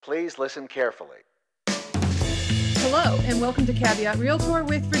Please listen carefully. Hello, and welcome to Caveat Realtor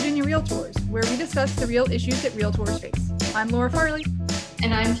with Virginia Realtors, where we discuss the real issues that realtors face. I'm Laura Farley.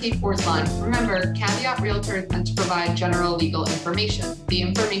 And I'm Kate Forsline. Remember, Caveat Realtor is meant to provide general legal information. The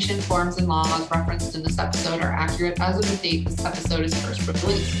information, forms, and laws referenced in this episode are accurate as of the date this episode is first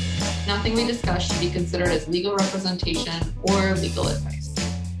released. Nothing we discuss should be considered as legal representation or legal advice.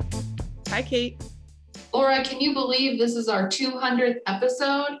 Hi, Kate. Laura, can you believe this is our 200th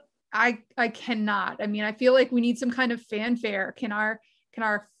episode? I cannot. I mean, I feel like we need some kind of fanfare. Can our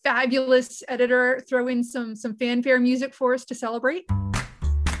fabulous editor throw in some fanfare music for us to celebrate?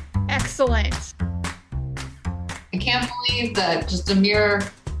 Excellent. I can't believe that just a mere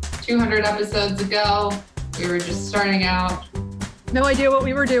 200 episodes ago, we were just starting out. No idea what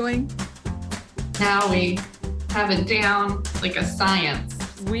we were doing. Now we have it down like a science.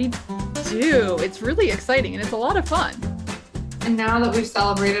 We do. It's really exciting and it's a lot of fun. And now that we've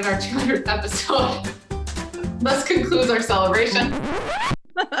celebrated our 200th episode, let's conclude our celebration.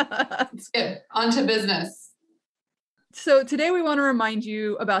 Let's get on to business. So today we want to remind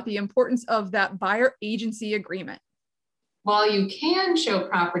you about the importance of that buyer agency agreement. While you can show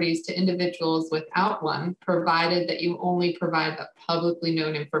properties to individuals without one, provided that you only provide the publicly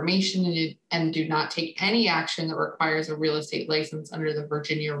known information and do not take any action that requires a real estate license under the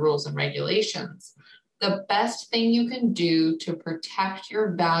Virginia rules and regulations, the best thing you can do to protect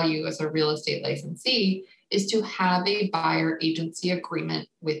your value as a real estate licensee is to have a buyer agency agreement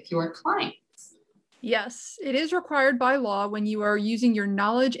with your clients. Yes, it is required by law when you are using your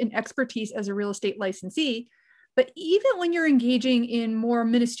knowledge and expertise as a real estate licensee. But even when you're engaging in more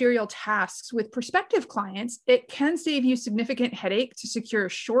ministerial tasks with prospective clients, it can save you significant headache to secure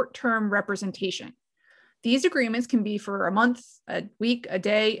short-term representation. These agreements can be for a month, a week, a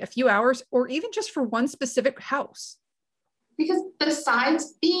day, a few hours, or even just for one specific house. Because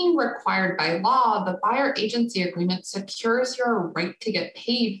besides being required by law, the buyer agency agreement secures your right to get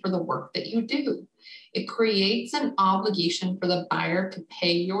paid for the work that you do. It creates an obligation for the buyer to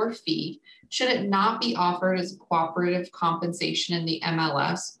pay your fee should it not be offered as cooperative compensation in the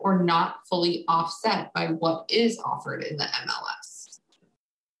MLS or not fully offset by what is offered in the MLS.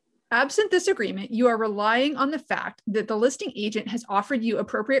 Absent this agreement, you are relying on the fact that the listing agent has offered you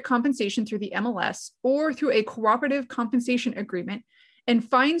appropriate compensation through the MLS or through a cooperative compensation agreement and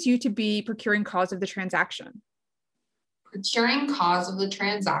finds you to be procuring cause of the transaction. Procuring cause of the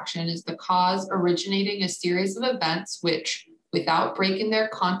transaction is the cause originating a series of events which, without breaking their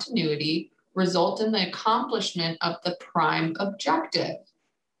continuity, result in the accomplishment of the prime objective,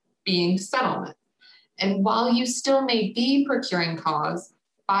 being settlement. And while you still may be procuring cause,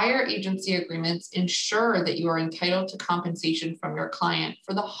 buyer agency agreements ensure that you are entitled to compensation from your client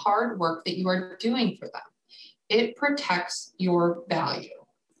for the hard work that you are doing for them. It protects your value.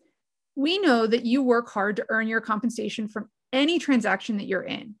 We know that you work hard to earn your compensation from any transaction that you're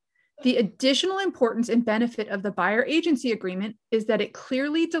in. The additional importance and benefit of the buyer agency agreement is that it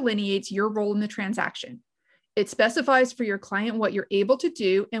clearly delineates your role in the transaction. It specifies for your client what you're able to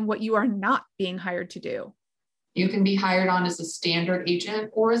do and what you are not being hired to do. You can be hired on as a standard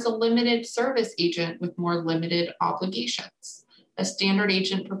agent or as a limited service agent with more limited obligations. A standard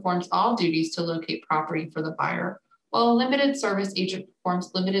agent performs all duties to locate property for the buyer, while a limited service agent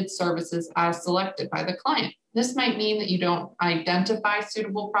performs limited services as selected by the client. This might mean that you don't identify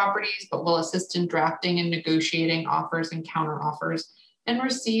suitable properties, but will assist in drafting and negotiating offers and counteroffers and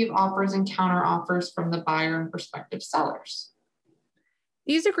receive offers and counteroffers from the buyer and prospective sellers.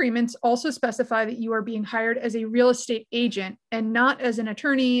 These agreements also specify that you are being hired as a real estate agent and not as an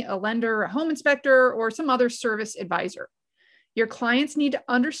attorney, a lender, a home inspector, or some other service advisor. Your clients need to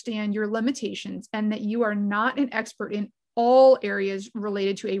understand your limitations and that you are not an expert in all areas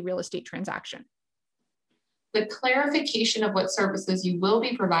related to a real estate transaction. The clarification of what services you will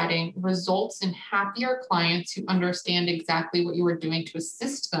be providing results in happier clients who understand exactly what you are doing to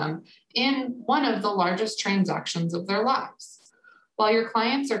assist them in one of the largest transactions of their lives. While your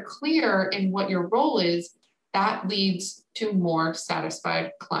clients are clear in what your role is, that leads to more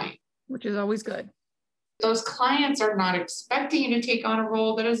satisfied clients. Which is always good. Those clients are not expecting you to take on a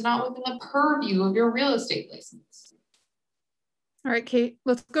role that is not within the purview of your real estate license. All right, Kate,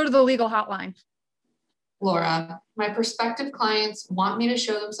 let's go to the legal hotline. Laura, my prospective clients want me to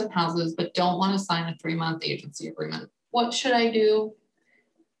show them some houses, but don't want to sign a 3-month agency agreement. What should I do?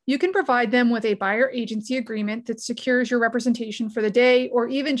 You can provide them with a buyer agency agreement that secures your representation for the day or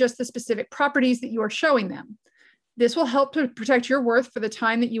even just the specific properties that you are showing them. This will help to protect your worth for the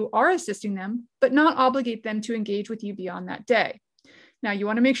time that you are assisting them, but not obligate them to engage with you beyond that day. Now, you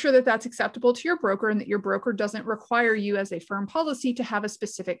want to make sure that that's acceptable to your broker and that your broker doesn't require you as a firm policy to have a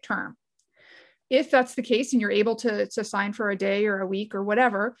specific term. If that's the case and you're able to sign for a day or a week or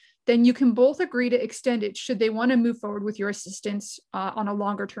whatever, then you can both agree to extend it should they want to move forward with your assistance on a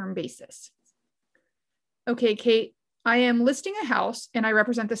longer term basis. Okay, Kate, I am listing a house and I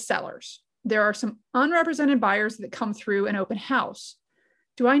represent the sellers. There are some unrepresented buyers that come through an open house.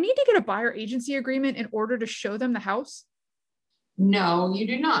 Do I need to get a buyer agency agreement in order to show them the house? No, you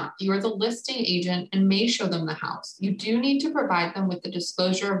do not. You are the listing agent and may show them the house. You do need to provide them with the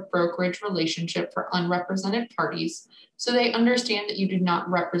disclosure of brokerage relationship for unrepresented parties so they understand that you do not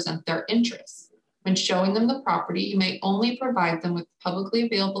represent their interests. When showing them the property, you may only provide them with publicly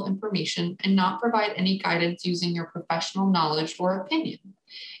available information and not provide any guidance using your professional knowledge or opinion.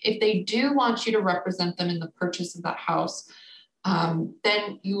 If they do want you to represent them in the purchase of that house,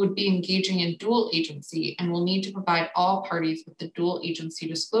 then you would be engaging in dual agency and will need to provide all parties with the dual agency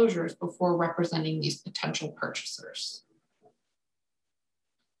disclosures before representing these potential purchasers.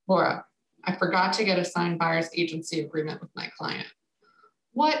 Laura, I forgot to get a signed buyer's agency agreement with my client.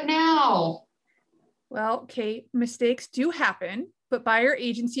 What now? Well, Kate, mistakes do happen, but buyer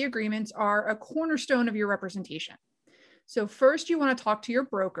agency agreements are a cornerstone of your representation. So first, you want to talk to your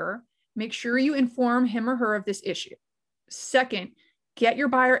broker. Make sure you inform him or her of this issue. Second, get your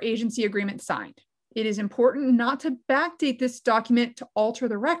buyer agency agreement signed. It is important not to backdate this document to alter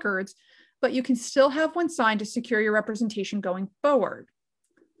the records, but you can still have one signed to secure your representation going forward.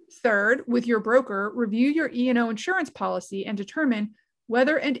 Third, with your broker, review your E&O insurance policy and determine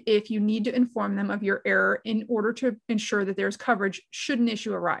whether and if you need to inform them of your error in order to ensure that there's coverage should an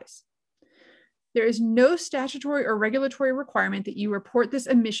issue arise. There is no statutory or regulatory requirement that you report this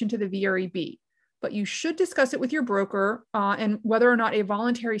omission to the VREB, but you should discuss it with your broker and whether or not a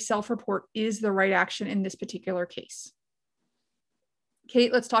voluntary self-report is the right action in this particular case.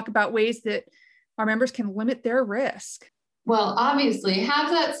 Kate, let's talk about ways that our members can limit their risk. Well, obviously, have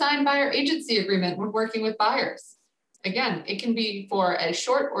that signed buyer agency agreement when working with buyers. Again, it can be for as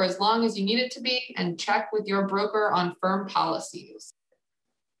short or as long as you need it to be, and check with your broker on firm policies.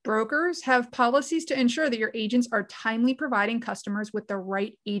 Brokers have policies to ensure that your agents are timely providing customers with the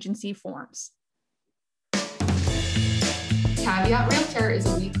right agency forms. Caveat Realtor is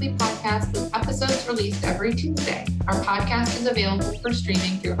a weekly podcast with episodes released every Tuesday. Our podcast is available for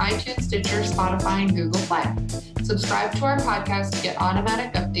streaming through iTunes, Stitcher, Spotify, and Google Play. Subscribe to our podcast to get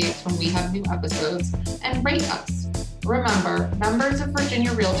automatic updates when we have new episodes, and rate us. Remember, members of Virginia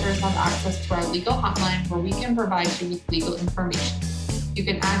Realtors have access to our legal hotline where we can provide you with legal information. You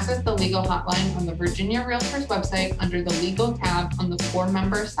can access the legal hotline on the Virginia Realtors website under the Legal tab on the For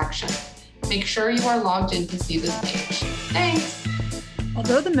Members section. Make sure you are logged in to see this page. Thanks!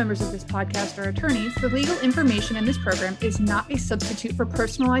 Although the members of this podcast are attorneys, the legal information in this program is not a substitute for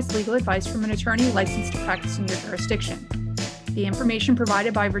personalized legal advice from an attorney licensed to practice in your jurisdiction. The information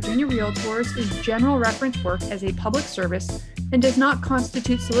provided by Virginia Realtors is general reference work as a public service and does not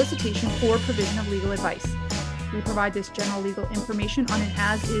constitute solicitation or provision of legal advice. We provide this general legal information on an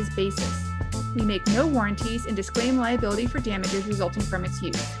as-is basis. We make no warranties and disclaim liability for damages resulting from its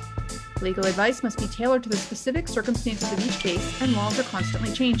use. Legal advice must be tailored to the specific circumstances of each case, and laws are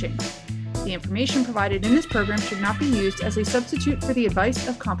constantly changing. The information provided in this program should not be used as a substitute for the advice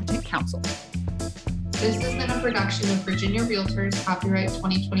of competent counsel. This has been a production of Virginia Realtors, copyright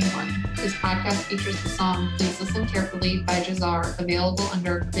 2021. This podcast features the song Please Listen Carefully by Jazar, available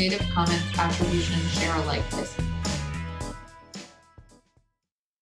under Creative Commons Attribution Share Alike license.